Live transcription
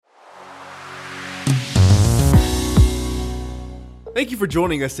Thank you for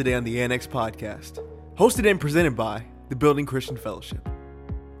joining us today on the Annex Podcast, hosted and presented by the Building Christian Fellowship.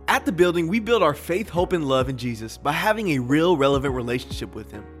 At the Building, we build our faith, hope, and love in Jesus by having a real, relevant relationship with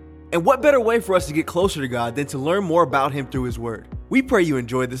Him. And what better way for us to get closer to God than to learn more about Him through His Word? We pray you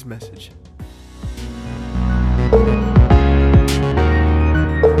enjoy this message.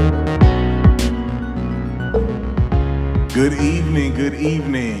 Good evening, good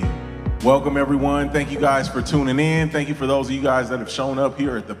evening. Welcome everyone. Thank you guys for tuning in. Thank you for those of you guys that have shown up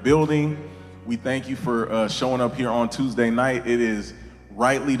here at the Building. We thank you for showing up here on Tuesday night. It is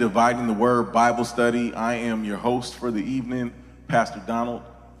Rightly Dividing the Word Bible Study. I am your host for the evening, Pastor Donald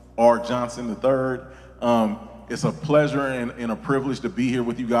R. Johnson III. It's a pleasure and a privilege to be here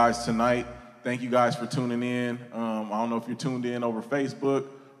with you guys tonight. Thank you guys for tuning in. I don't know if you're tuned in over Facebook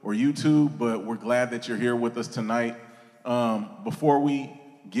or YouTube, but we're glad that you're here with us tonight. Before we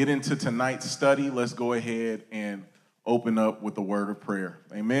get into tonight's study, let's go ahead and open up with a word of prayer.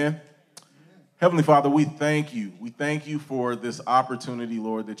 Amen. Heavenly Father, we thank you. We thank you for this opportunity,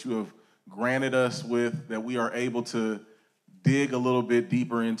 Lord, that you have granted us with, that we are able to dig a little bit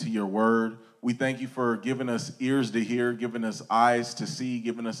deeper into your word. We thank you for giving us ears to hear, giving us eyes to see,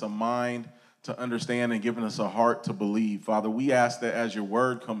 giving us a mind to understand, and giving us a heart to believe. Father, we ask that as your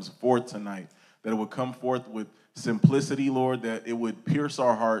word comes forth tonight, that it would come forth with simplicity, Lord, that it would pierce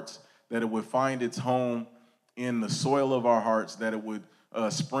our hearts, that it would find its home in the soil of our hearts, that it would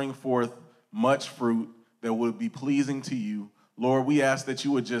spring forth much fruit that would be pleasing to you. Lord, we ask that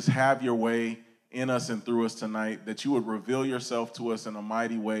you would just have your way in us and through us tonight, that you would reveal yourself to us in a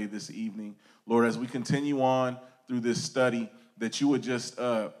mighty way this evening. Lord, as we continue on through this study, that you would just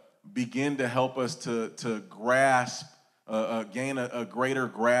begin to help us to grasp, gain a greater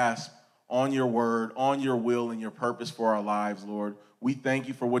grasp on your word, on your will, and your purpose for our lives, Lord. We thank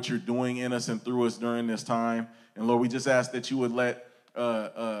you for what you're doing in us and through us during this time. And Lord, we just ask that you would let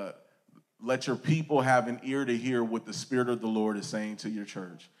your people have an ear to hear what the Spirit of the Lord is saying to your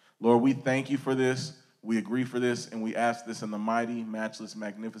church. Lord, we thank you for this. We agree for this, and we ask this in the mighty, matchless,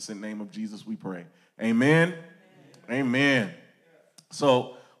 magnificent name of Jesus, we pray. Amen. Amen.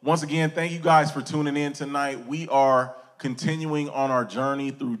 So, once again, thank you guys for tuning in tonight. We are continuing on our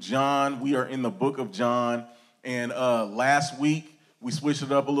journey through John. We are in the book of John, and last week we switched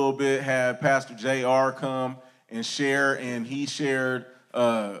it up a little bit, had Pastor JR come and share, and he shared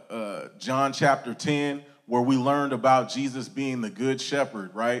John chapter 10, where we learned about Jesus being the good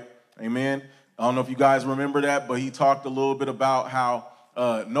shepherd, right? Amen. I don't know if you guys remember that, but he talked a little bit about how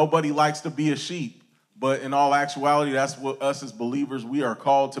nobody likes to be a sheep, but in all actuality, that's what us as believers, we are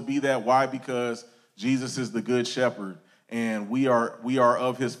called to be that. Why? Because Jesus is the good shepherd. And we are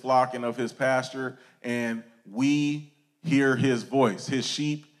of his flock and of his pasture, and we hear his voice. His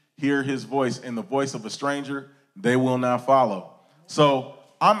sheep hear his voice, and the voice of a stranger they will not follow. So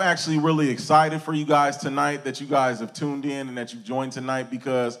I'm actually really excited for you guys tonight that you guys have tuned in and that you've joined tonight,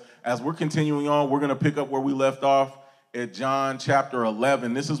 because as we're continuing on, we're going to pick up where we left off at John chapter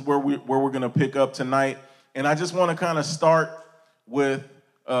 11. This is where we're going to pick up tonight. And I just want to kind of start with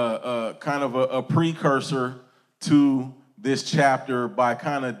kind of a precursor to this chapter by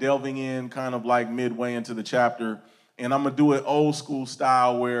kind of delving in kind of like midway into the chapter. And I'm going to do it old school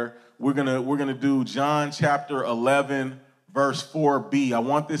style, where we're going to do John chapter 11 verse 4b. I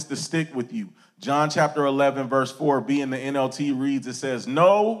want this to stick with you. John chapter 11 verse 4b in the NLT reads, it says,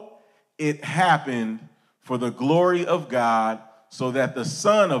 "No, it happened for the glory of God, so that the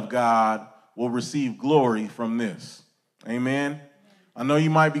Son of God will receive glory from this." Amen. I know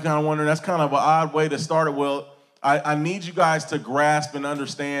you might be kind of wondering, that's kind of an odd way to start it. Well, I need you guys to grasp and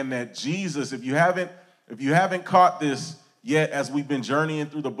understand that Jesus, if you haven't caught this yet as we've been journeying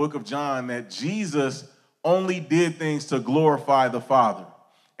through the book of John, that Jesus only did things to glorify the Father.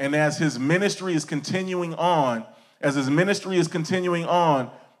 And as his ministry is continuing on,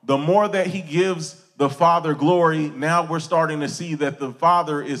 the more that he gives the Father glory, now we're starting to see that the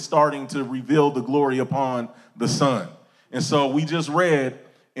Father is starting to reveal the glory upon the Son. And so we just read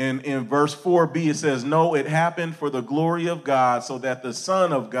in verse 4b, it says, "No, it happened for the glory of God, so that the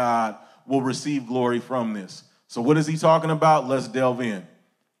Son of God will receive glory from this." So what is he talking about? Let's delve in.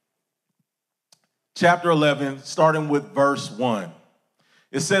 Chapter 11, starting with verse 1.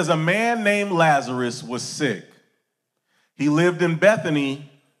 It says, "A man named Lazarus was sick. He lived in Bethany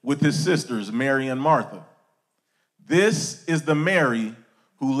with his sisters, Mary and Martha. This is the Mary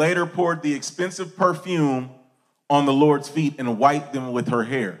who later poured the expensive perfume on the Lord's feet and wiped them with her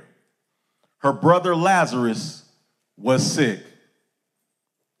hair. Her brother Lazarus was sick."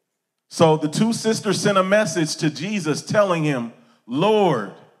 So the two sisters sent a message to Jesus telling him,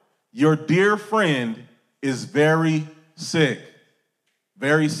 "Lord, your dear friend is very sick."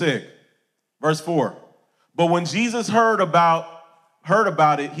 very sick. Verse 4. But when Jesus heard about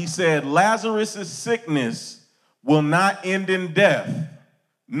it, he said, Lazarus' sickness will not end in death.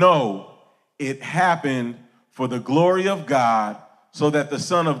 No, it happened for the glory of God, so that the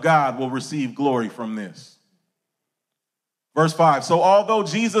Son of God will receive glory from this. Verse 5. So although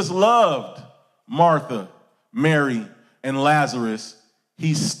Jesus loved Martha, Mary, and Lazarus,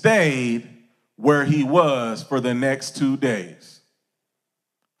 he stayed where he was for the next 2 days.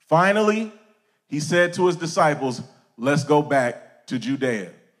 Finally, he said to his disciples, let's go back to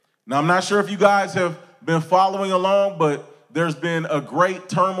Judea. Now, I'm not sure if you guys have been following along, but there's been a great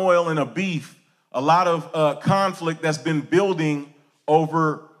turmoil and a beef, a lot of conflict that's been building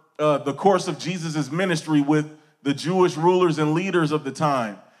over the course of Jesus' ministry with the Jewish rulers and leaders of the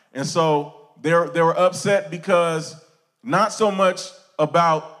time. And so they were upset because not so much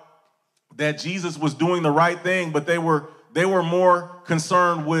about that Jesus was doing the right thing, but they were more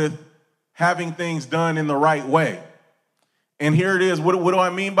concerned with having things done in the right way. And here it is. What do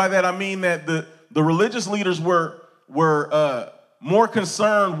I mean by that? I mean that the religious leaders were more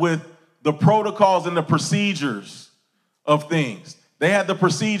concerned with the protocols and the procedures of things. They had the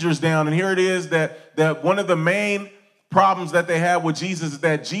procedures down, and here it is that one of the main problems that they have with Jesus is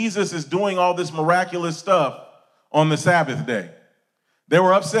that Jesus is doing all this miraculous stuff on the Sabbath day. They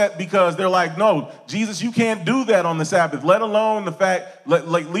were upset because they're like, no, Jesus, you can't do that on the Sabbath. Leave alone the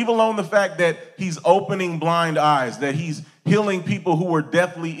fact that he's opening blind eyes, that he's healing people who were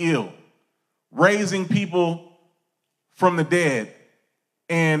deathly ill, raising people from the dead.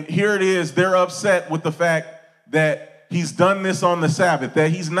 And here it is, they're upset with the fact that he's done this on the Sabbath,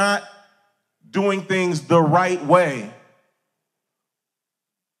 that he's not doing things the right way.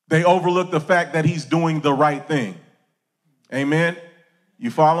 They overlook the fact that he's doing the right thing. Amen? You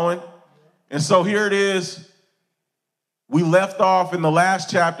following? And so here it is. We left off in the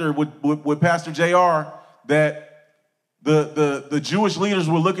last chapter with Pastor JR that the Jewish leaders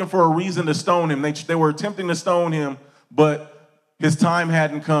were looking for a reason to stone him. They were attempting to stone him, but his time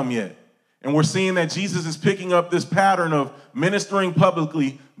hadn't come yet. And we're seeing that Jesus is picking up this pattern of ministering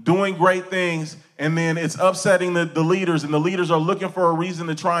publicly, doing great things, and then it's upsetting the leaders, and the leaders are looking for a reason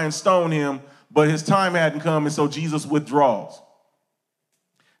to try and stone him, but his time hadn't come, and so Jesus withdraws.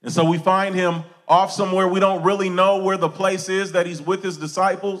 And so we find him off somewhere. We don't really know where the place is that he's with his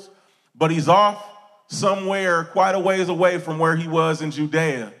disciples, but he's off somewhere quite a ways away from where he was in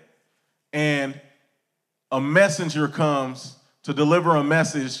Judea. And a messenger comes to deliver a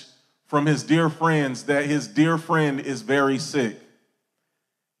message from his dear friends that his dear friend is very sick.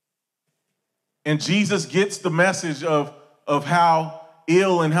 And Jesus gets the message of how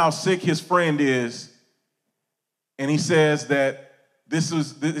ill and how sick his friend is. And he says that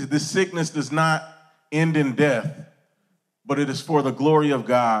this sickness does not end in death, but it is for the glory of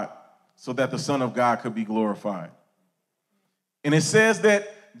God, so that the Son of God could be glorified. And it says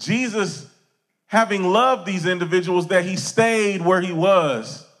that Jesus, having loved these individuals, that he stayed where he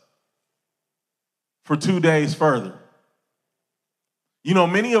was for 2 days further. You know,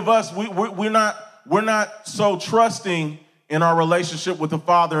 many of us, we're not so trusting in our relationship with the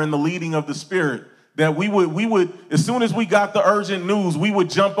Father and the leading of the Spirit that we would, as soon as we got the urgent news, we would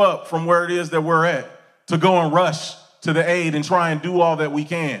jump up from where it is that we're at to go and rush to the aid and try and do all that we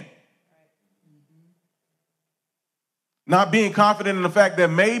can. Not being confident in the fact that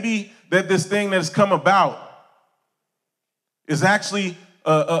maybe that this thing that has come about is actually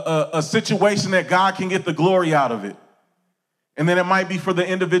a situation that God can get the glory out of it. And then it might be for the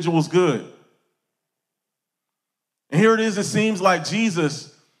individual's good. And here it is, it seems like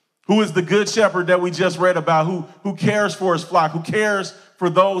Jesus, who is the good shepherd that we just read about, who cares for his flock, who cares for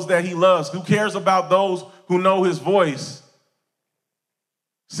those that he loves, who cares about those who know his voice,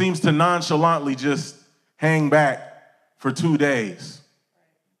 seems to nonchalantly just hang back for 2 days.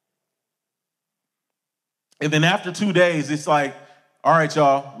 And then after 2 days, it's like, all right,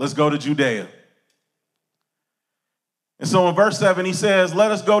 y'all, let's go to Judea. And so in verse 7, he says,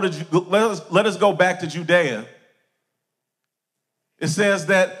 let us go back to Judea. It says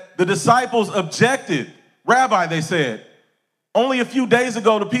that the disciples objected. Rabbi, they said, only a few days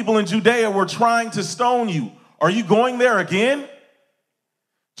ago, the people in Judea were trying to stone you. Are you going there again?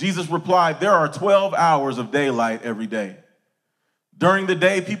 Jesus replied, there are 12 hours of daylight every day. During the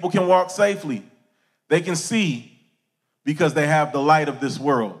day, people can walk safely. They can see because they have the light of this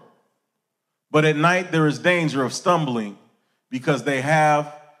world. But at night, there is danger of stumbling because they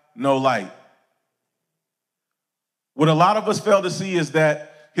have no light. What a lot of us fail to see is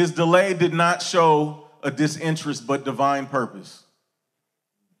that his delay did not show a disinterest, but divine purpose.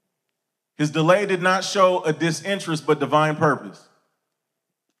 His delay did not show a disinterest, but divine purpose.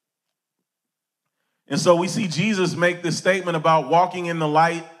 And so we see Jesus make this statement about walking in the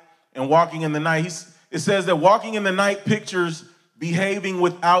light and walking in the night. It says that walking in the night pictures behaving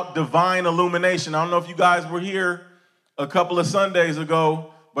without divine illumination. I don't know if you guys were here a couple of Sundays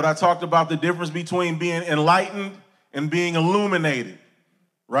ago, but I talked about the difference between being enlightened and being illuminated,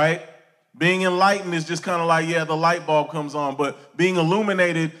 right? Being enlightened is just kind of like, yeah, the light bulb comes on, but being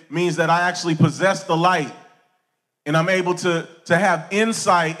illuminated means that I actually possess the light and I'm able to have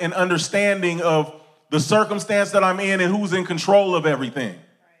insight and understanding of the circumstance that I'm in and who's in control of everything.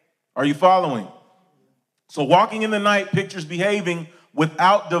 Are you following? So walking in the night pictures behaving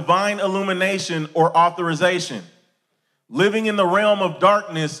without divine illumination or authorization. Living in the realm of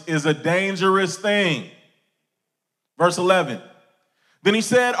darkness is a dangerous thing. Verse 11. Then he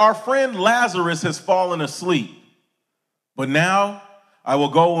said, our friend Lazarus has fallen asleep, but now I will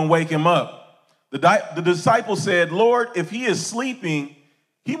go and wake him up. The disciples said, Lord, if he is sleeping,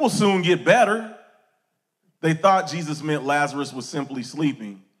 he will soon get better. They thought Jesus meant Lazarus was simply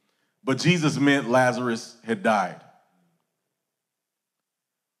sleeping, but Jesus meant Lazarus had died.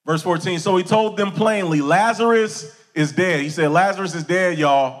 Verse 14, so he told them plainly, Lazarus is dead. He said, Lazarus is dead,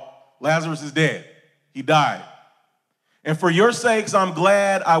 y'all. Lazarus is dead. He died. And for your sakes, I'm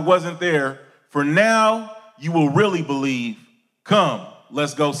glad I wasn't there, for now you will really believe. Come,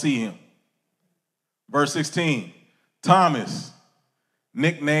 let's go see him. Verse 16, Thomas,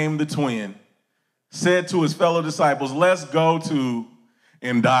 nicknamed the twin, said to his fellow disciples, let's go to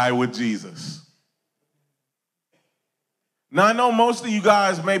and die with Jesus. Now, I know most of you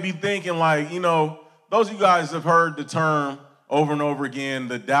guys may be thinking like, those of you guys have heard the term over and over again,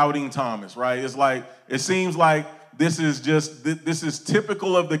 the doubting Thomas, right? It's like, it seems like this is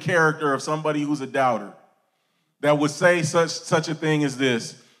typical of the character of somebody who's a doubter that would say such a thing as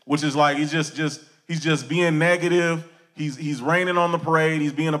this, which is like he's just being negative. He's raining on the parade.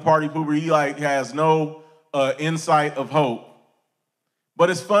 He's being a party pooper. He has no insight of hope. But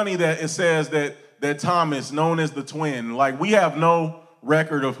it's funny that it says that Thomas, known as the twin, we have no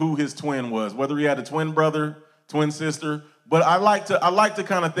record of who his twin was, whether he had a twin brother, twin sister. But I like to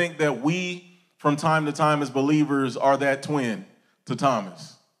kind of think that we, from time to time as believers, are that twin to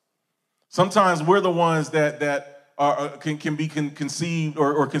Thomas. Sometimes we're the ones that can be conceived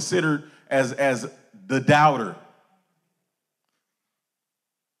or considered as the doubter.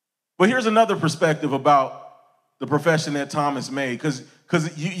 But here's another perspective about the profession that Thomas made, because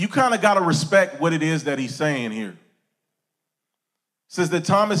you kind of got to respect what it is that he's saying here. It says that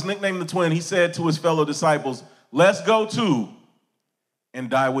Thomas, nicknamed the twin, he said to his fellow disciples, let's go to and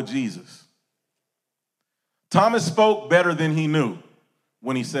die with Jesus. Thomas spoke better than he knew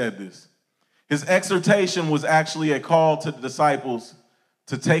when he said this. His exhortation was actually a call to the disciples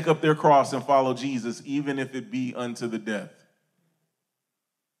to take up their cross and follow Jesus, even if it be unto the death.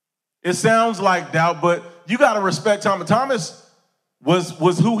 It sounds like doubt, but you got to respect Thomas. Thomas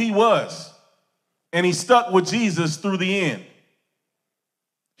was who he was, and he stuck with Jesus through the end.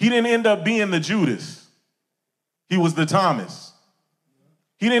 He didn't end up being the Judas. He was the Thomas.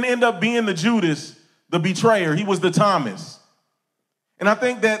 He didn't end up being the Judas, the betrayer. He was the Thomas. And I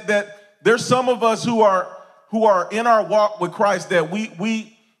think that there's some of us who are in our walk with Christ that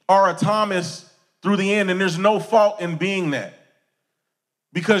we are a Thomas through the end, and there's no fault in being that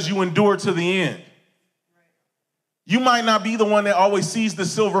because you endure to the end. You might not be the one that always sees the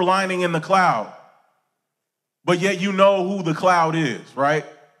silver lining in the cloud, but yet you know who the cloud is, right?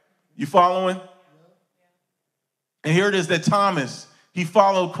 You following? And here it is that Thomas, he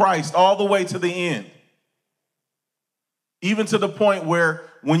followed Christ all the way to the end. Even to the point where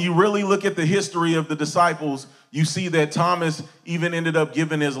when you really look at the history of the disciples, you see that Thomas even ended up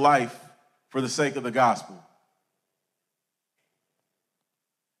giving his life for the sake of the gospel.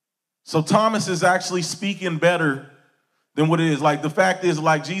 So Thomas is actually speaking better than what it is. The fact is,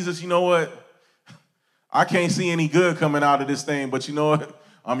 Jesus, you know what? I can't see any good coming out of this thing, but you know what?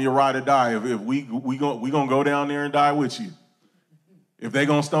 I'm your ride or die. If we gonna go down there and die with you. If they're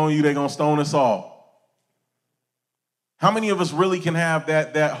gonna stone you, they're gonna stone us all. How many of us really can have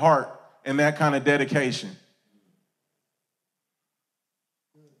that heart and that kind of dedication?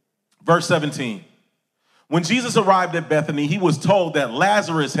 Verse 17. When Jesus arrived at Bethany, he was told that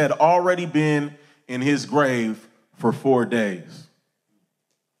Lazarus had already been in his grave for 4 days.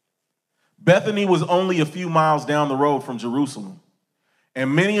 Bethany was only a few miles down the road from Jerusalem,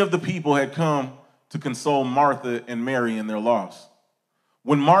 and many of the people had come to console Martha and Mary in their loss.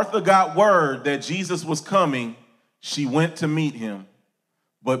 When Martha got word that Jesus was coming, she went to meet him,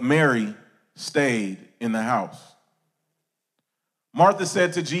 but Mary stayed in the house. Martha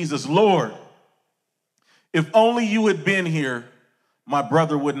said to Jesus, Lord, if only you had been here, my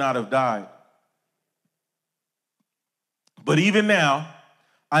brother would not have died. But even now,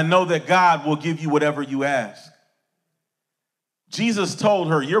 I know that God will give you whatever you ask. Jesus told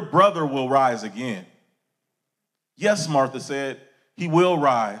her, your brother will rise again. Yes, Martha said, he will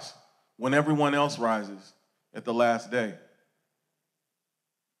rise when everyone else rises at the last day.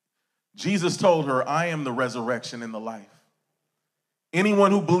 Jesus told her, I am the resurrection and the life.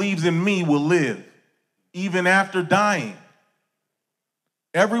 Anyone who believes in me will live, even after dying.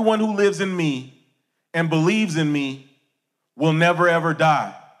 Everyone who lives in me and believes in me will never, ever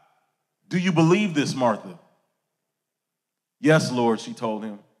die. Do you believe this, Martha? Yes, Lord, she told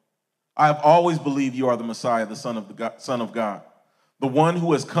him. I have always believed you are the Messiah, the Son of God, the one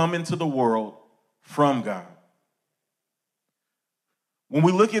who has come into the world from God. When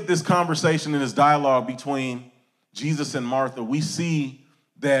we look at this conversation and this dialogue between Jesus and Martha, we see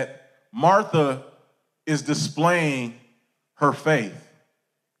that Martha is displaying her faith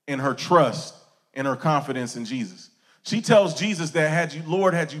and her trust and her confidence in Jesus. She tells Jesus that had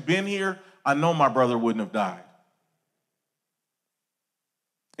you been here, I know my brother wouldn't have died.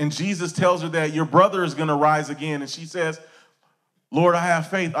 And Jesus tells her that your brother is going to rise again. And she says, Lord, I have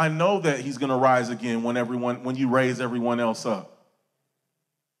faith. I know that he's going to rise again when you raise everyone else up.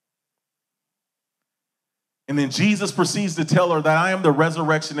 And then Jesus proceeds to tell her that I am the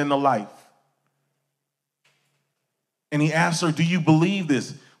resurrection and the life. And he asks her, do you believe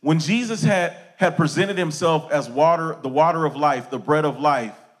this? When Jesus had presented himself as water, the water of life, the bread of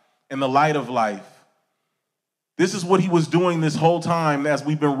life, and the light of life, this is what he was doing this whole time as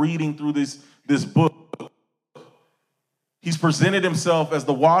we've been reading through this book. He's presented himself as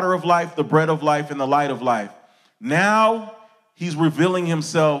the water of life, the bread of life, and the light of life. Now he's revealing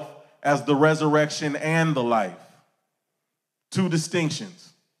himself as the resurrection and the life. Two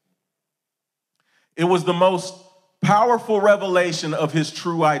distinctions. It was the most powerful revelation of his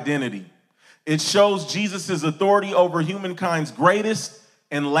true identity. It shows Jesus' authority over humankind's greatest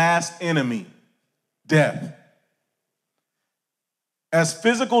and last enemy, death. As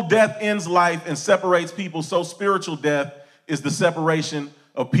physical death ends life and separates people, so spiritual death is the separation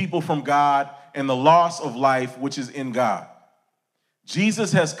of people from God and the loss of life which is in God.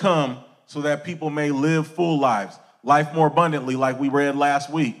 Jesus has come so that people may live full lives, life more abundantly, like we read last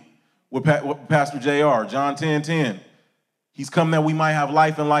week with Pastor JR, John 10:10. He's come that we might have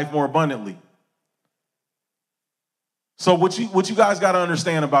life and life more abundantly. So what you guys got to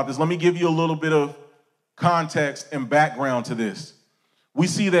understand about this, let me give you a little bit of context and background to this. We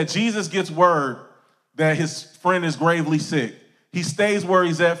see that Jesus gets word that his friend is gravely sick. He stays where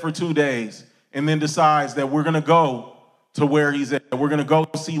he's at for 2 days and then decides that we're going to go to where he's at. We're going to go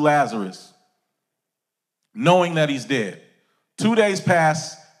see Lazarus, knowing that he's dead. 2 days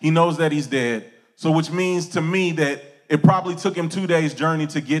pass, he knows that he's dead. So which means to me that it probably took him 2 days' journey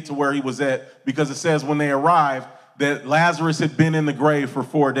to get to where he was at, because it says when they arrived that Lazarus had been in the grave for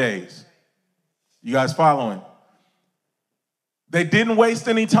 4 days. You guys following? They didn't waste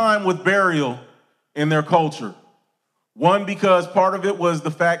any time with burial in their culture. One, because part of it was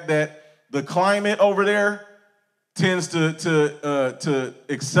the fact that the climate over there tends to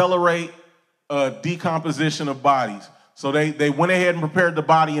accelerate decomposition of bodies. So they went ahead and prepared the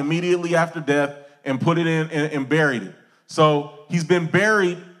body immediately after death and put it in and buried it. So he's been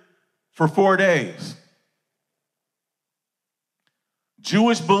buried for 4 days.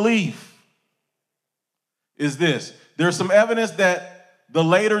 Jewish belief is this. There's some evidence that the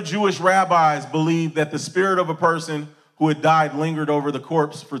later Jewish rabbis believed that the spirit of a person who had died lingered over the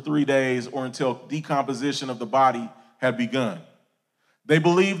corpse for 3 days or until decomposition of the body had begun. They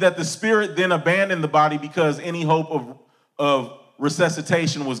believed that the spirit then abandoned the body because any hope of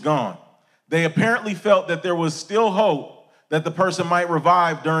resuscitation was gone. They apparently felt that there was still hope that the person might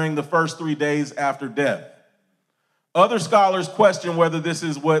revive during the first 3 days after death. Other scholars question whether this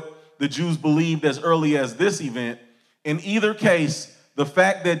is what the Jews believed as early as this event. In either case, the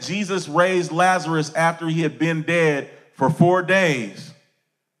fact that Jesus raised Lazarus after he had been dead for 4 days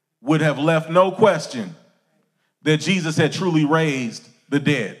would have left no question that Jesus had truly raised the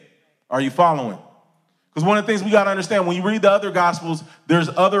dead. Are you following? Because one of the things we got to understand, when you read the other Gospels, there's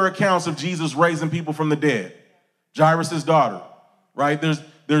other accounts of Jesus raising people from the dead. Jairus' daughter, right? There's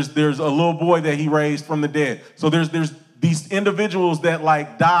a little boy that he raised from the dead. So there's these individuals that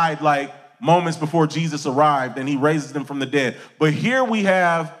died moments before Jesus arrived, and he raises them from the dead. But here we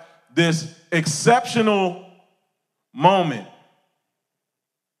have this exceptional moment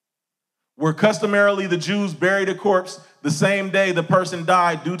where customarily the Jews buried a corpse the same day the person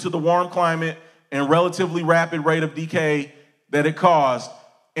died due to the warm climate and relatively rapid rate of decay that it caused.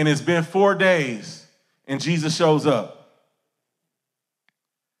 And it's been 4 days, and Jesus shows up.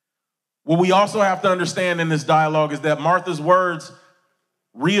 What we also have to understand in this dialogue is that Martha's words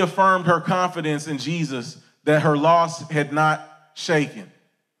reaffirmed her confidence in Jesus that her loss had not shaken.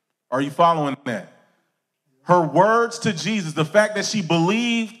 Are you following that? Her words to Jesus, the fact that she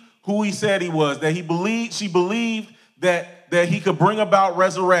believed who he said he was, that she believed that he could bring about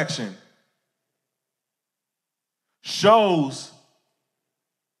resurrection, shows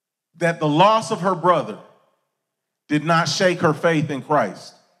that the loss of her brother did not shake her faith in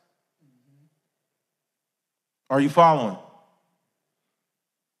Christ. Are you following?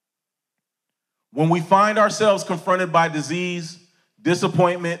 When we find ourselves confronted by disease,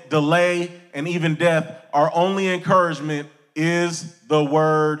 disappointment, delay, and even death, our only encouragement is the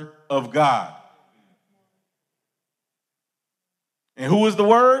word of God. And who is the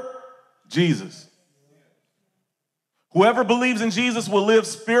word? Jesus. Whoever believes in Jesus will live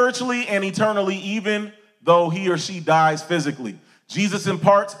spiritually and eternally, even though he or she dies physically. Jesus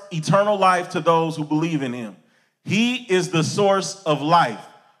imparts eternal life to those who believe in him. He is the source of life,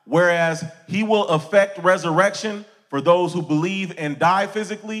 whereas he will effect resurrection for those who believe and die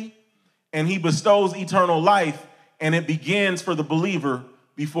physically, and he bestows eternal life, and it begins for the believer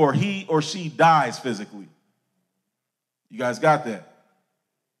before he or she dies physically. You guys got that?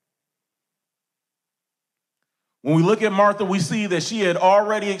 When we look at Martha, we see that she had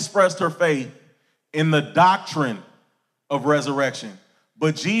already expressed her faith in the doctrine of resurrection.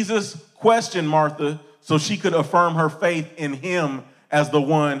 But Jesus questioned Martha so she could affirm her faith in him as the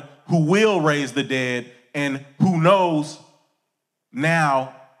one who will raise the dead and who knows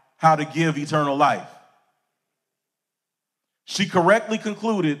now how to give eternal life. She correctly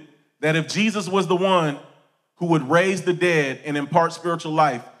concluded that if Jesus was the one who would raise the dead and impart spiritual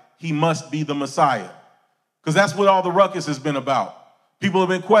life, he must be the Messiah. Because that's what all the ruckus has been about. People have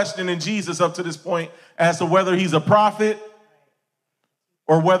been questioning Jesus up to this point as to whether he's a prophet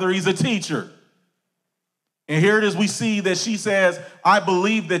or whether he's a teacher. And here it is, we see that she says, I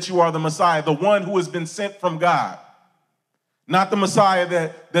believe that you are the Messiah, the one who has been sent from God. Not the Messiah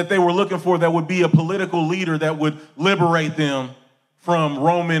that they were looking for, that would be a political leader that would liberate them from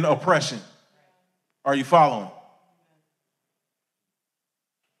Roman oppression. Are you following?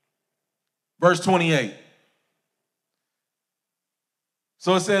 Verse 28.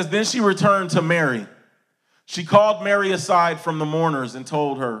 So it says, then she returned to Mary. She called Mary aside from the mourners and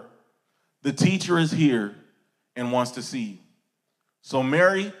told her, the teacher is here and wants to see you. So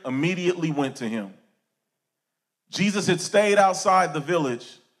Mary immediately went to him. Jesus had stayed outside the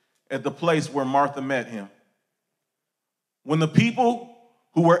village at the place where Martha met him. When the people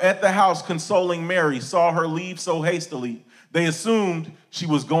who were at the house consoling Mary saw her leave so hastily, they assumed she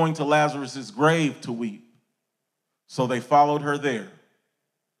was going to Lazarus' grave to weep. So they followed her there.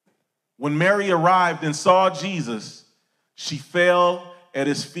 When Mary arrived and saw Jesus, she fell at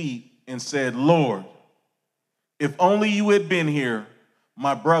his feet and said, Lord, if only you had been here,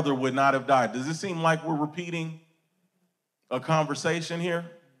 my brother would not have died. Does it seem like we're repeating a conversation here?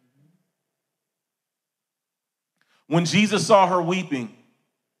 When Jesus saw her weeping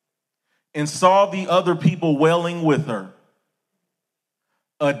and saw the other people wailing with her,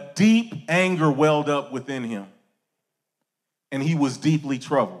 a deep anger welled up within him, and he was deeply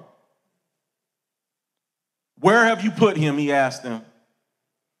troubled. Where have you put him? He asked them.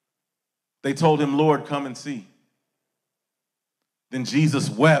 They told him, Lord, come and see. Then Jesus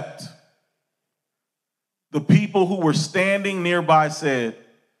wept. The people who were standing nearby said,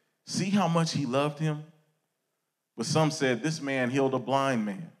 see how much he loved him? But some said, this man healed a blind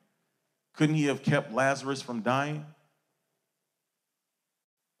man. Couldn't he have kept Lazarus from dying?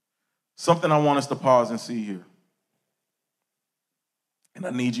 Something I want us to pause and see here. And I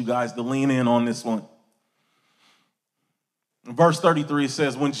need you guys to lean in on this one. In verse 33, it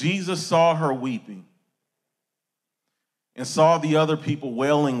says, when Jesus saw her weeping and saw the other people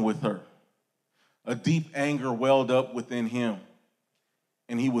wailing with her, a deep anger welled up within him,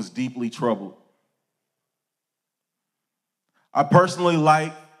 and he was deeply troubled. I personally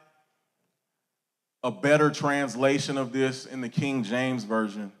like a better translation of this in the King James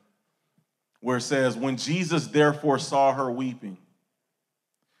Version, where it says, when Jesus therefore saw her weeping,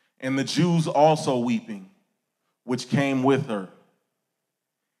 and the Jews also weeping, which came with her,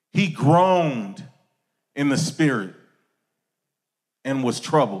 he groaned in the spirit and was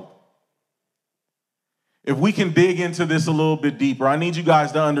troubled. If we can dig into this a little bit deeper, I need you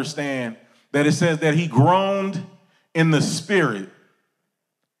guys to understand that it says that he groaned in the spirit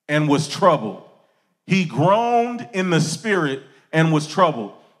and was troubled. He groaned in the spirit and was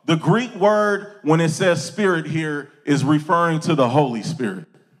troubled. The Greek word, when it says spirit here, is referring to the Holy Spirit.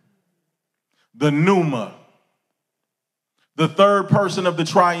 The pneuma. the third person of the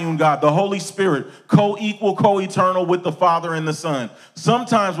triune God, the Holy Spirit, co-equal, co-eternal with the Father and the Son,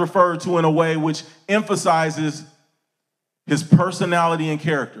 sometimes referred to in a way which emphasizes his personality and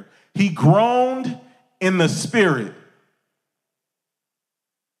character. He groaned in the Spirit.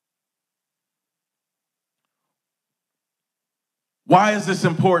 Why is this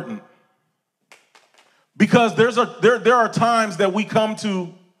important? Because there are times that we come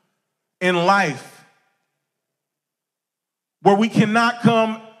to in life where we cannot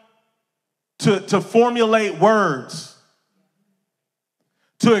come to formulate words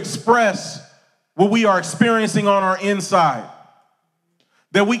to express what we are experiencing on our inside.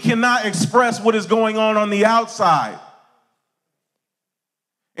 That we cannot express what is going on the outside.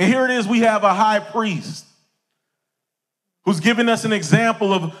 And here it is, we have a high priest who's giving us an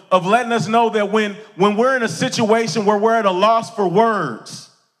example of letting us know that when we're in a situation where we're at a loss for words,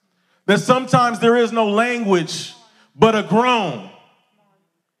 that sometimes there is no language but a groan.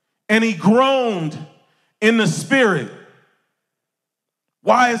 And he groaned in the Spirit.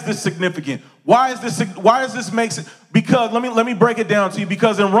 Why is this significant? Why is this makes it? Because let me break it down to you.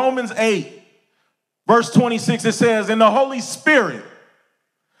 Because in Romans 8, verse 26, it says, "And the Holy Spirit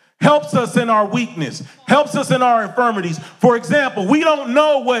helps us in our weakness, helps us in our infirmities." For example, we don't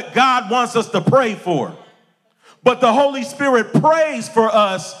know what God wants us to pray for, but the Holy Spirit prays for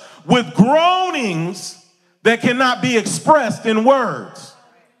us with groanings that cannot be expressed in words.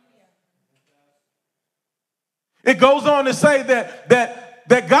 It goes on to say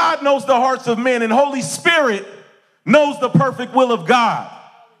that God knows the hearts of men, and Holy Spirit knows the perfect will of God.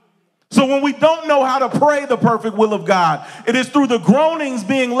 So when we don't know how to pray the perfect will of God, it is through the groanings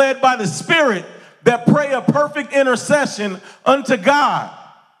being led by the Spirit that pray a perfect intercession unto God.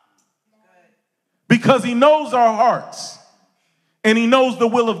 Because he knows our hearts, and he knows the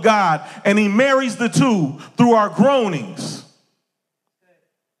will of God, and he marries the two through our groanings.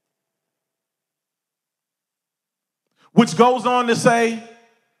 Which goes on to say,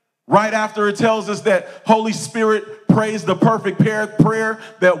 right after it tells us that Holy Spirit prays the perfect prayer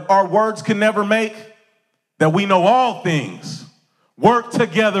that our words can never make, that we know all things work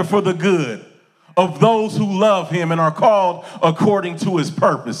together for the good of those who love him and are called according to his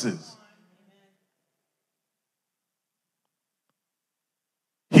purposes.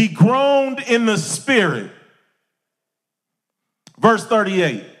 He groaned in the Spirit. Verse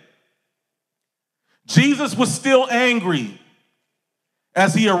 38. Jesus was still angry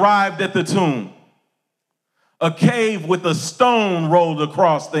as he arrived at the tomb, a cave with a stone rolled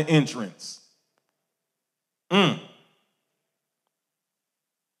across the entrance.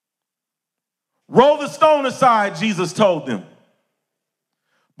 Roll the stone aside, Jesus told them.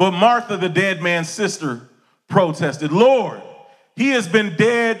 But Martha, the dead man's sister, protested, "Lord, he has been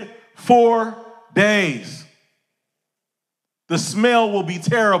dead 4 days. The smell will be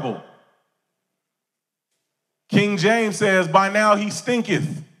terrible." King James says, "By now he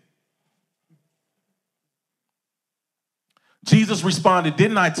stinketh." Jesus responded,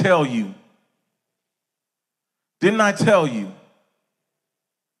 "Didn't I tell you? Didn't I tell you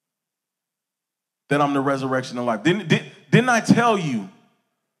that I'm the resurrection and life? Didn't I tell you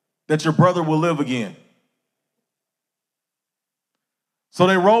that your brother will live again?" So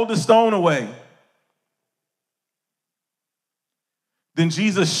they rolled the stone away. Then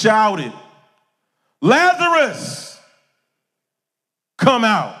Jesus shouted, "Lazarus, come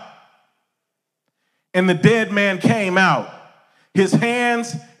out." And the dead man came out, his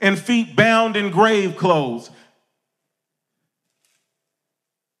hands and feet bound in grave clothes.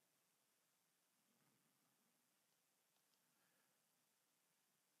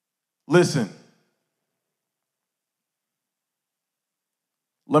 Listen,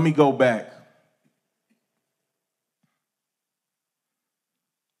 let me go back.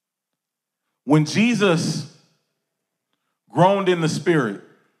 When Jesus groaned in the Spirit,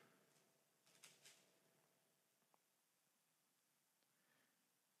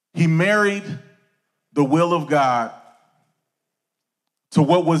 he married the will of God to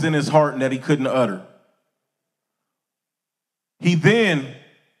what was in his heart and that he couldn't utter. He then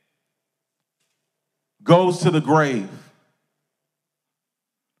goes to the grave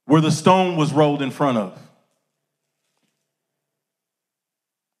where the stone was rolled in front of.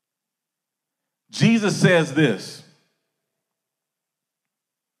 Jesus says this.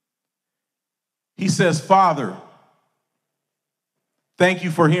 He says, "Father, thank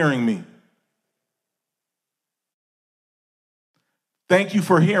you for hearing me. Thank you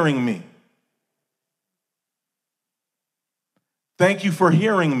for hearing me. Thank you for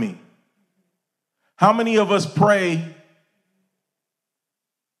hearing me." How many of us pray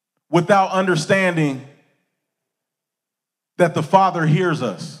without understanding that the Father hears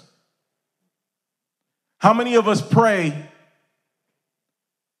us? How many of us pray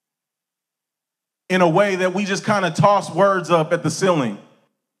in a way that we just kind of toss words up at the ceiling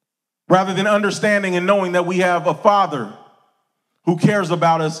rather than understanding and knowing that we have a Father who cares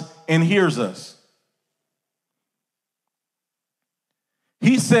about us and hears us?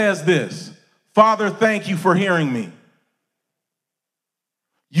 He says this, Father, thank you for hearing me.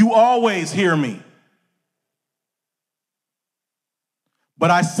 You always hear me. But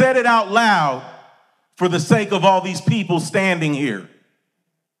I said it out loud for the sake of all these people standing here,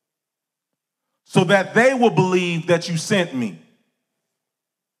 so that they will believe that you sent me.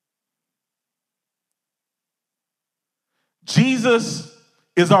 Jesus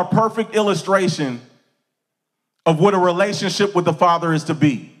is our perfect illustration of what a relationship with the Father is to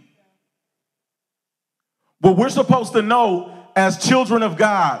be. What we're supposed to know as children of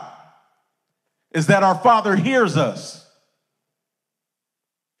God is that our Father hears us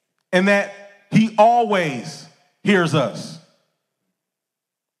and that he always hears us.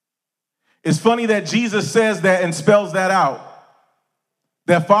 It's funny that Jesus says that and spells that out.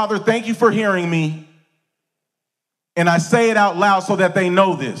 That, Father, thank you for hearing me. And I say it out loud so that they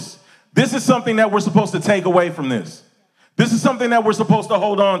know this. This is something that we're supposed to take away from this. This is something that we're supposed to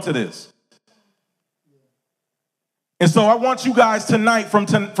hold on to this. And so I want you guys tonight,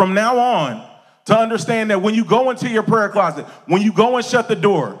 from now on, to understand that when you go into your prayer closet, when you go and shut the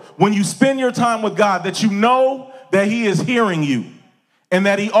door, when you spend your time with God, that you know that he is hearing you and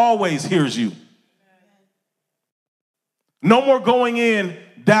that he always hears you. No more going in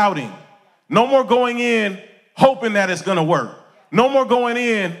doubting. No more going in hoping that it's going to work. No more going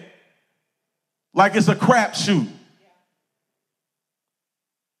in like it's a crapshoot.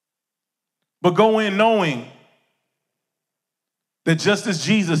 But go in knowing that just as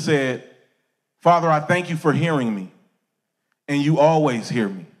Jesus said, Father, I thank you for hearing me, and you always hear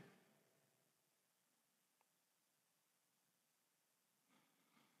me.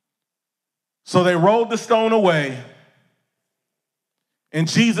 So they rolled the stone away, and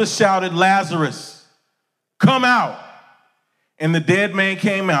Jesus shouted, Lazarus, come out. And the dead man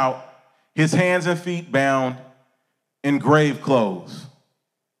came out, his hands and feet bound in grave clothes.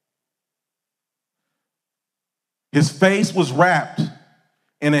 His face was wrapped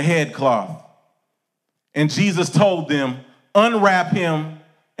in a headcloth. And Jesus told them, unwrap him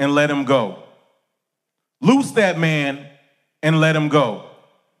and let him go. Loose that man and let him go.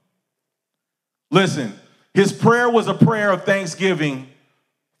 Listen, his prayer was a prayer of thanksgiving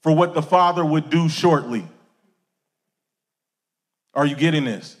for what the Father would do shortly. Are you getting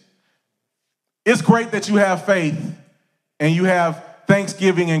this? It's great that you have faith and you have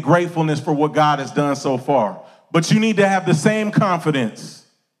thanksgiving and gratefulness for what God has done so far. But you need to have the same confidence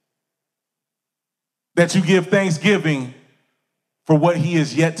that you give thanksgiving for what he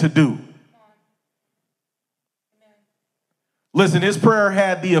is yet to do. Listen, his prayer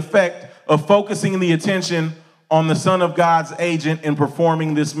had the effect of focusing the attention on the Son of God's agent in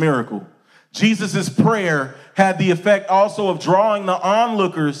performing this miracle. Jesus' prayer had the effect also of drawing the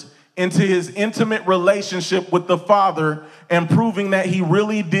onlookers into his intimate relationship with the Father and proving that he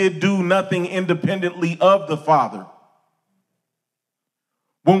really did do nothing independently of the Father.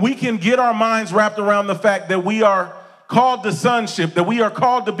 When we can get our minds wrapped around the fact that we are called to sonship, that we are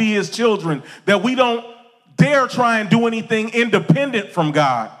called to be his children, that we don't dare try and do anything independent from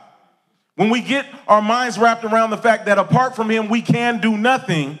God. When we get our minds wrapped around the fact that apart from him, we can do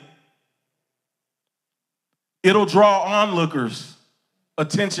nothing, it'll draw onlookers'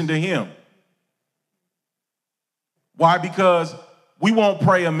 attention to him. Why? Because we won't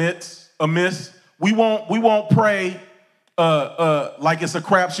pray amiss. We won't pray like it's a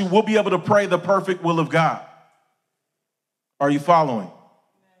crapshoot. We'll be able to pray the perfect will of God. Are you following?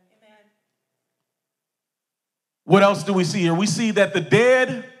 Amen. What else do we see here? We see that the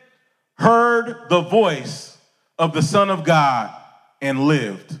dead heard the voice of the Son of God and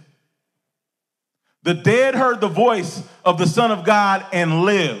lived. The dead heard the voice of the Son of God and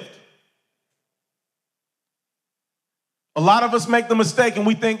lived. A lot of us make the mistake and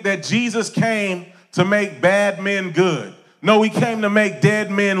we think that Jesus came to make bad men good. No, he came to make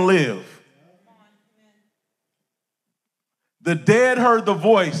dead men live. The dead heard the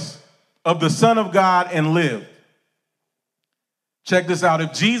voice of the Son of God and lived. Check this out.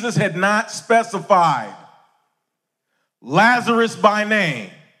 If Jesus had not specified Lazarus by name,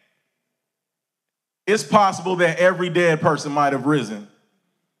 it's possible that every dead person might have risen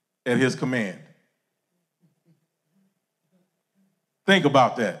at his command. Think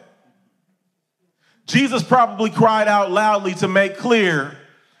about that. Jesus probably cried out loudly to make clear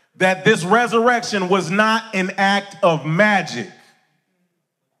that this resurrection was not an act of magic.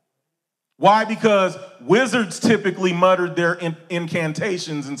 Why? Because wizards typically muttered their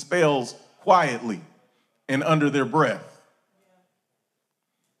incantations and spells quietly and under their breath.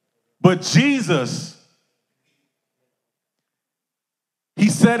 But Jesus, he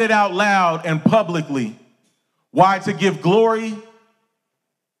said it out loud and publicly. Why? To give glory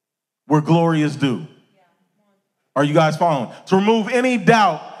where glory is due. Are you guys following? To remove any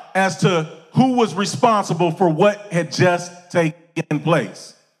doubt as to who was responsible for what had just taken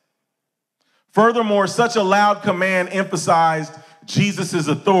place. Furthermore, such a loud command emphasized Jesus'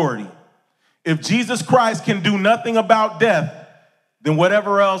 authority. If Jesus Christ can do nothing about death, then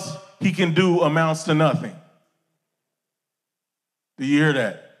whatever else he can do amounts to nothing. Do you hear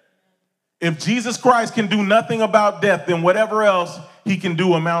that? If Jesus Christ can do nothing about death, then whatever else he can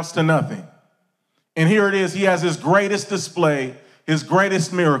do amounts to nothing. And here it is. He has his greatest display, his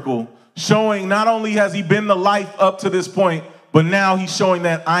greatest miracle, showing not only has he been the life up to this point, but now he's showing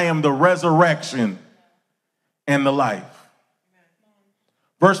that I am the resurrection and the life.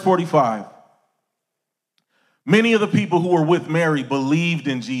 Verse 45. Many of the people who were with Mary believed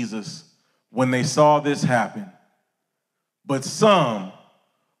in Jesus when they saw this happen. But some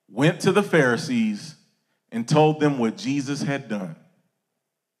went to the Pharisees and told them what Jesus had done.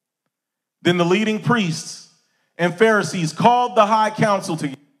 Then the leading priests and Pharisees called the high council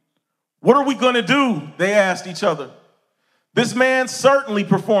together. What are we going to do? They asked each other. This man certainly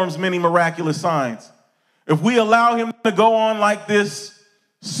performs many miraculous signs. If we allow him to go on like this,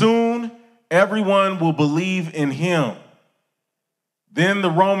 soon everyone will believe in him. Then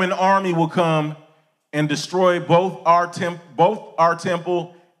the Roman army will come and destroy both our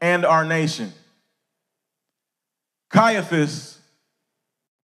temple and our nation. Caiaphas,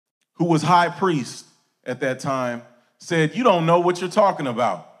 who was high priest at that time, said, "You don't know what you're talking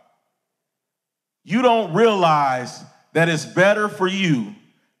about. You don't realize that it's better for you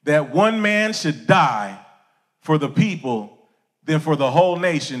that one man should die for the people than for the whole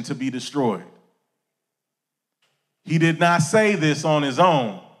nation to be destroyed." He did not say this on his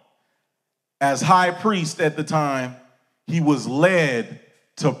own. As high priest at the time, he was led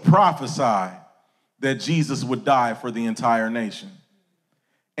to prophesy that Jesus would die for the entire nation.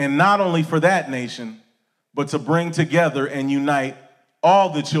 And not only for that nation, but to bring together and unite all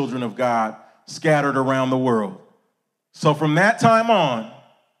the children of God scattered around the world. So from that time on,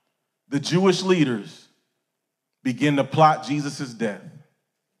 the Jewish leaders begin to plot Jesus' death.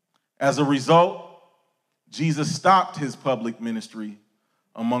 As a result, Jesus stopped his public ministry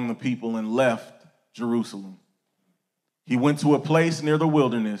among the people and left Jerusalem. He went to a place near the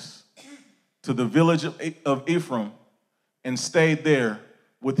wilderness, to the village of Ephraim, and stayed there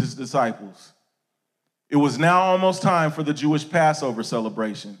with his disciples. It was now almost time for the Jewish Passover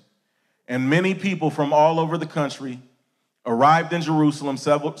celebration, and many people from all over the country arrived in Jerusalem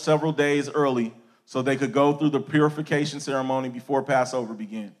several days early so they could go through the purification ceremony before Passover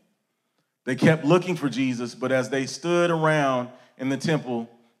began. They kept looking for Jesus, but as they stood around in the temple,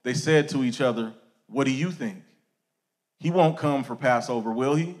 they said to each other, "What do you think? He won't come for Passover,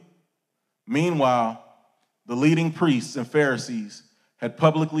 will he?" Meanwhile, the leading priests and Pharisees had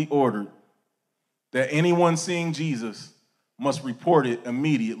publicly ordered that anyone seeing Jesus must report it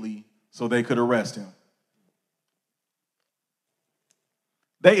immediately so they could arrest him.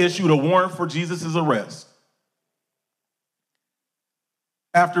 They issued a warrant for Jesus' arrest.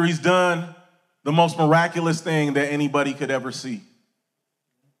 After he's done the most miraculous thing that anybody could ever see.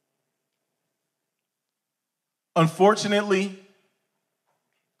 Unfortunately,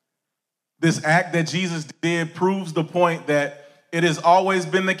 this act that Jesus did proves the point that it has always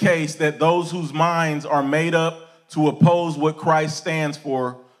been the case that those whose minds are made up to oppose what Christ stands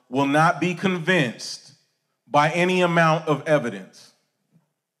for will not be convinced by any amount of evidence.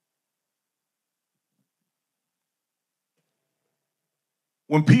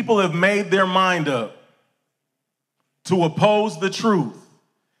 When people have made their mind up to oppose the truth,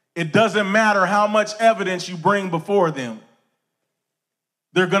 it doesn't matter how much evidence you bring before them.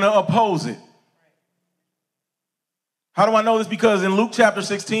 They're going to oppose it. How do I know this? Because in Luke chapter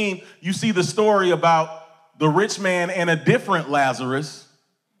 16, you see the story about the rich man and a different Lazarus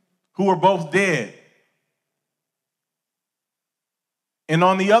who are both dead. And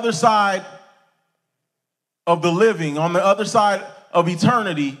on the other side of the living, on the other side of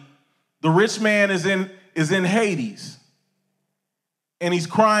eternity, the rich man is in Hades. And he's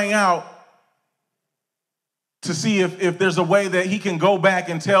crying out to see if there's a way that he can go back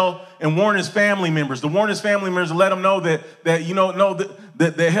and tell and warn his family members. To warn his family members and let them know that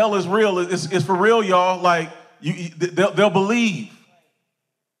the hell is real. It's for real, y'all. Like they'll believe.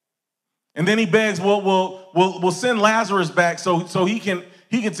 And then he begs, we'll send Lazarus back so he can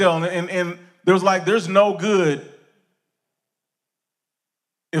tell. And there's no good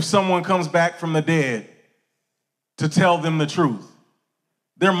if someone comes back from the dead to tell them the truth.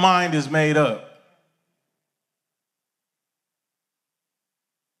 Their mind is made up.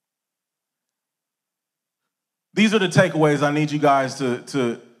 These are the takeaways I need you guys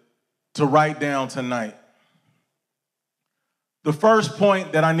to write down tonight. The first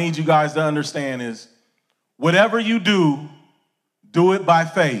point that I need you guys to understand is whatever you do, do it by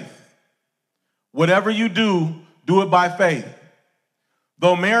faith. Whatever you do it by faith.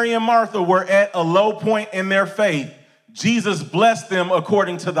 Though Mary and Martha were at a low point in their faith, Jesus blessed them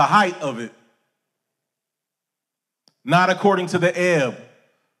according to the height of it. Not according to the ebb,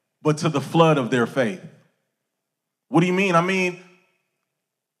 but to the flood of their faith. What do you mean? I mean,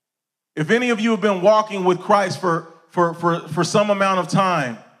 if any of you have been walking with Christ for some amount of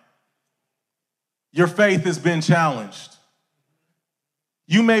time, your faith has been challenged.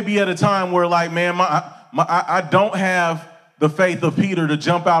 You may be at a time where, like, man, I don't have the faith of Peter to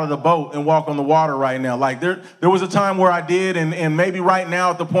jump out of the boat and walk on the water right now. Like, there was a time where I did, and maybe right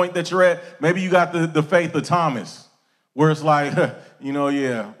now at the point that you're at, maybe you got the faith of Thomas, where it's like,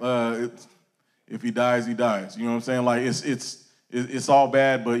 if he dies, he dies. You know what I'm saying? Like, it's all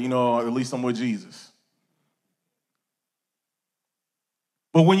bad, but, at least I'm with Jesus.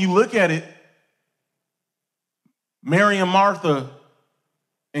 But when you look at it, Mary and Martha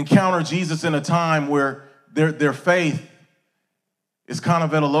encounter Jesus in a time where their faith is kind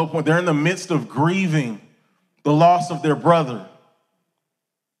of at a low point. They're in the midst of grieving the loss of their brother.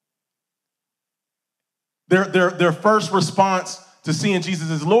 Their first response to seeing Jesus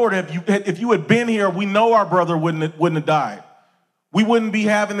is, Lord, if you had been here, we know our brother wouldn't have died. We wouldn't be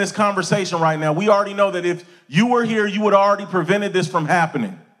having this conversation right now. We already know that if you were here, you would have already prevented this from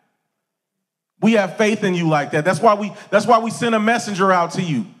happening. We have faith in you like that. That's why we sent a messenger out to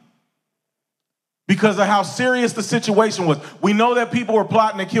you. Because of how serious the situation was. We know that people were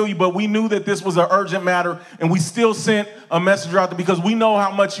plotting to kill you, but we knew that this was an urgent matter, and we still sent a messenger out there because we know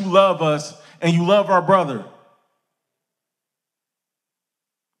how much you love us and you love our brother.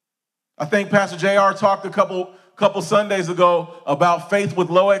 I think Pastor JR talked a couple Sundays ago about faith with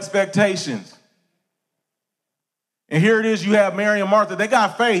low expectations. And here it is, you have Mary and Martha. They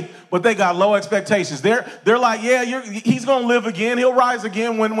got faith, but they got low expectations. They're like, he's going to live again. He'll rise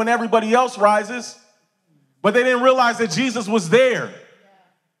again when everybody else rises. But they didn't realize that Jesus was there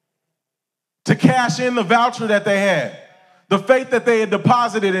to cash in the voucher that they had, the faith that they had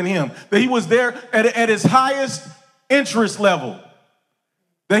deposited in him, that he was there at his highest interest level,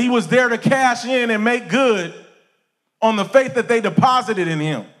 that he was there to cash in and make good on the faith that they deposited in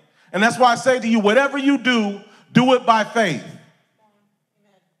him. And that's why I say to you, whatever you do it by faith.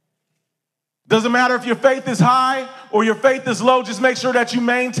 Doesn't matter if your faith is high or your faith is low, just make sure that you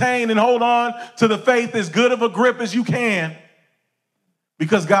maintain and hold on to the faith as good of a grip as you can,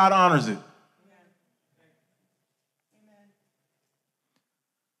 because God honors it.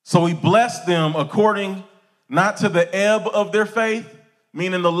 So he blessed them according not to the ebb of their faith,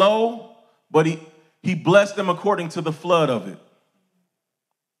 meaning the low, but he blessed them according to the flood of it.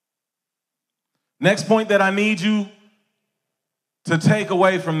 Next point that I need you to take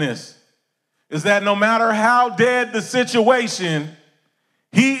away from this is that no matter how dead the situation,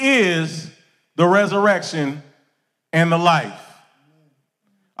 he is the resurrection and the life.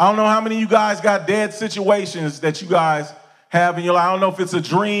 I don't know how many of you guys got dead situations that you guys have in your life. I don't know if it's a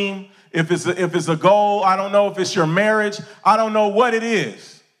dream, if it's a goal. I don't know if it's your marriage. I don't know what it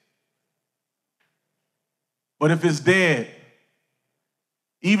is. But if it's dead,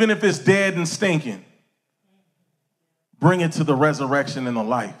 even if it's dead and stinking, bring it to the resurrection and the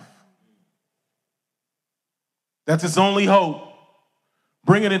life. That's its only hope.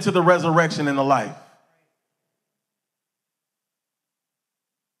 Bring it into the resurrection and the life.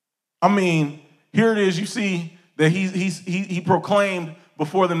 I mean, here it is. You see that he proclaimed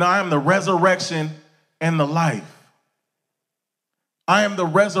before them, I am the resurrection and the life. I am the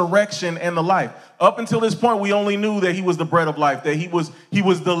resurrection and the life. Up until this point, we only knew that he was the bread of life, that he was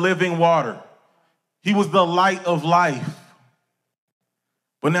the living water. He was the light of life.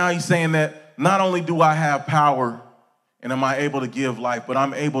 But now he's saying that not only do I have power and am I able to give life, but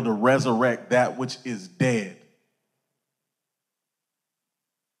I'm able to resurrect that which is dead.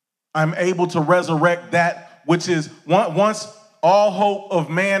 I'm able to resurrect that which is, once all hope of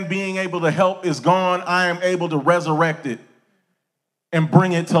man being able to help is gone, I am able to resurrect it and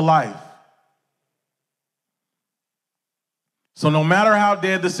bring it to life. So no matter how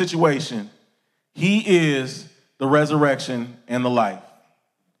dead the situation, he is the resurrection and the life.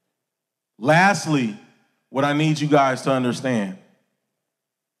 Lastly, what I need you guys to understand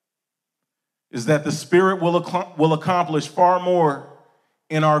is that the Spirit will accomplish far more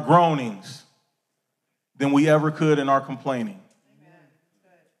in our groanings than we ever could in our complaining.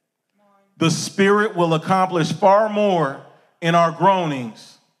 The Spirit will accomplish far more in our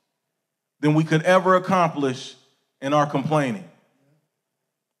groanings than we could ever accomplish in our complaining.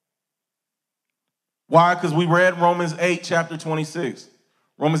 Why? Because we read Romans 8, chapter 26.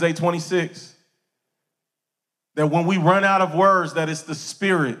 Romans 8:26. That when we run out of words, that it's the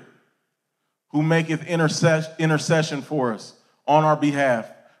Spirit who maketh intercession for us on our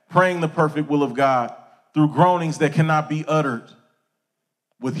behalf, praying the perfect will of God through groanings that cannot be uttered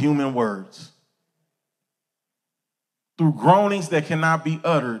with human words. Through groanings that cannot be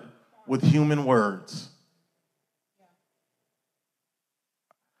uttered with human words.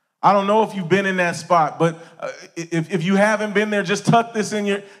 I don't know if you've been in that spot, but if you haven't been there, just tuck this in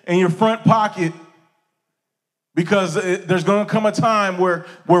your front pocket, because there's going to come a time where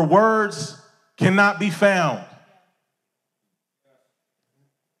words cannot be found.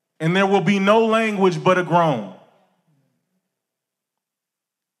 And there will be no language but a groan.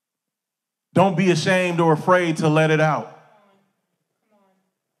 Don't be ashamed or afraid to let it out.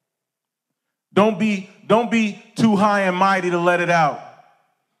 Don't be too high and mighty to let it out.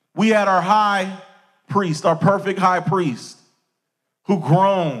 We had our high priest, our perfect high priest, who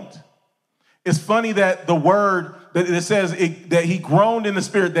groaned. It's funny that the word that it says that he groaned in the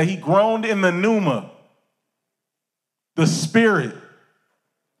spirit, that he groaned in the pneuma, the spirit.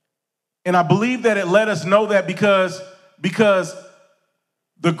 And I believe that it let us know that because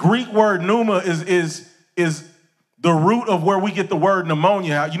the Greek word pneuma is the root of where we get the word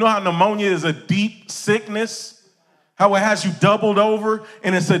pneumonia. You know how pneumonia is a deep sickness? How it has you doubled over,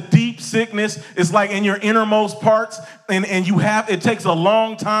 and it's a deep sickness. It's like in your innermost parts, and it takes a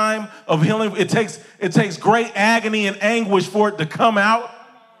long time of healing. It takes great agony and anguish for it to come out.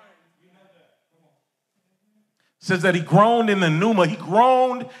 It says that he groaned in the pneuma. He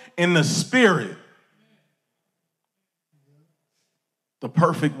groaned in the spirit. The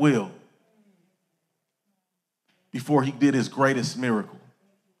perfect will. Before he did his greatest miracle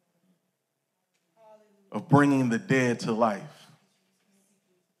of bringing the dead to life.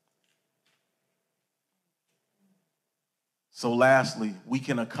 So lastly, we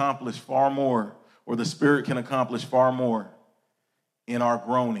can accomplish far more, or the Spirit can accomplish far more in our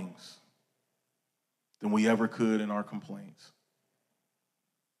groanings than we ever could in our complaints.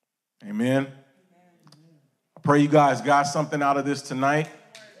 Amen. I pray you guys got something out of this tonight.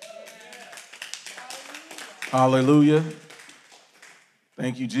 Hallelujah.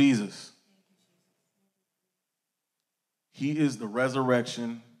 Thank you, Jesus. He is the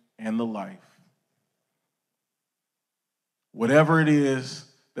resurrection and the life. Whatever it is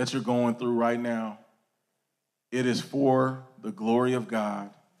that you're going through right now, it is for the glory of God,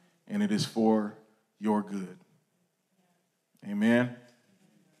 and it is for your good. Amen.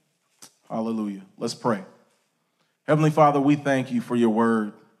 Hallelujah. Let's pray. Heavenly Father, we thank you for your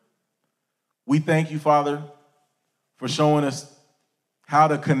word. We thank you, Father, for showing us how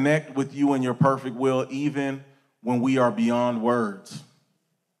to connect with you in your perfect will, even when we are beyond words.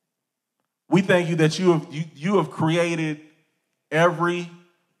 We thank you that you have created every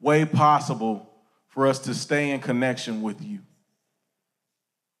way possible for us to stay in connection with you.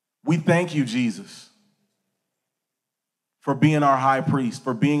 We thank you, Jesus, for being our high priest,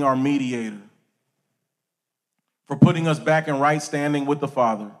 for being our mediator, for putting us back in right standing with the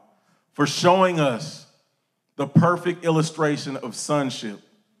Father, for showing us the perfect illustration of sonship.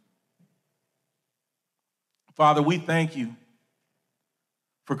 Father, we thank you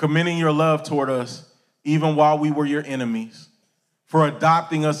for commending your love toward us even while we were your enemies, for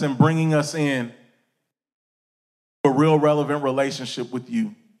adopting us and bringing us in a real relevant relationship with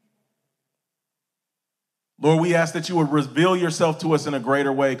you. Lord, we ask that you would reveal yourself to us in a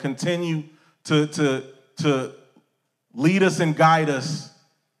greater way. Continue to lead us and guide us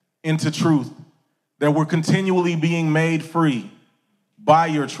into truth, that we're continually being made free by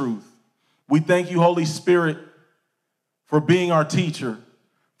your truth. We thank you, Holy Spirit, for being our teacher,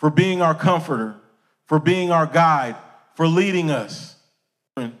 for being our comforter, for being our guide, for leading us,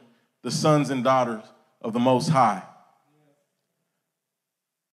 the sons and daughters of the Most High.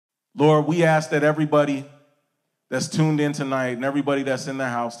 Lord, we ask that everybody that's tuned in tonight and everybody that's in the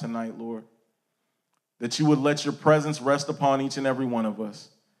house tonight, Lord, that you would let your presence rest upon each and every one of us.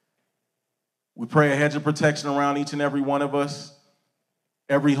 We pray a hedge of protection around each and every one of us,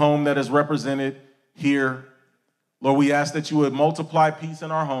 every home that is represented here. Lord, we ask that you would multiply peace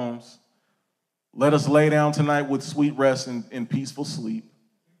in our homes. Let us lay down tonight with sweet rest and peaceful sleep.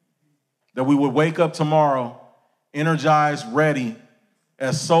 that we would wake up tomorrow energized, ready,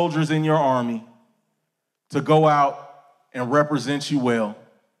 as soldiers in your army to go out and represent you well.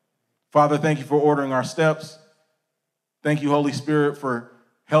 Father, thank you for ordering our steps. Thank you, Holy Spirit, for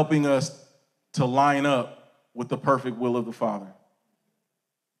helping us to line up with the perfect will of the Father.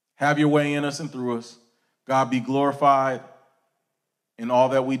 Have your way in us and through us. God, be glorified in all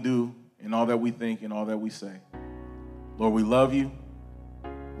that we do, in all that we think, in all that we say. Lord, we love you.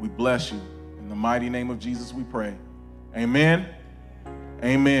 We bless you. In the mighty name of Jesus, we pray. Amen.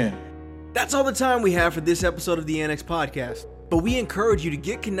 Amen. That's all the time we have for this episode of the Annex Podcast. But we encourage you to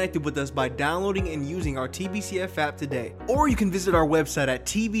get connected with us by downloading and using our TBCF app today. Or you can visit our website at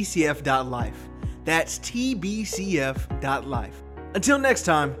tbcf.life. That's tbcf.life. Until next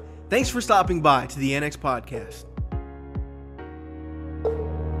time, thanks for stopping by to the Annex Podcast.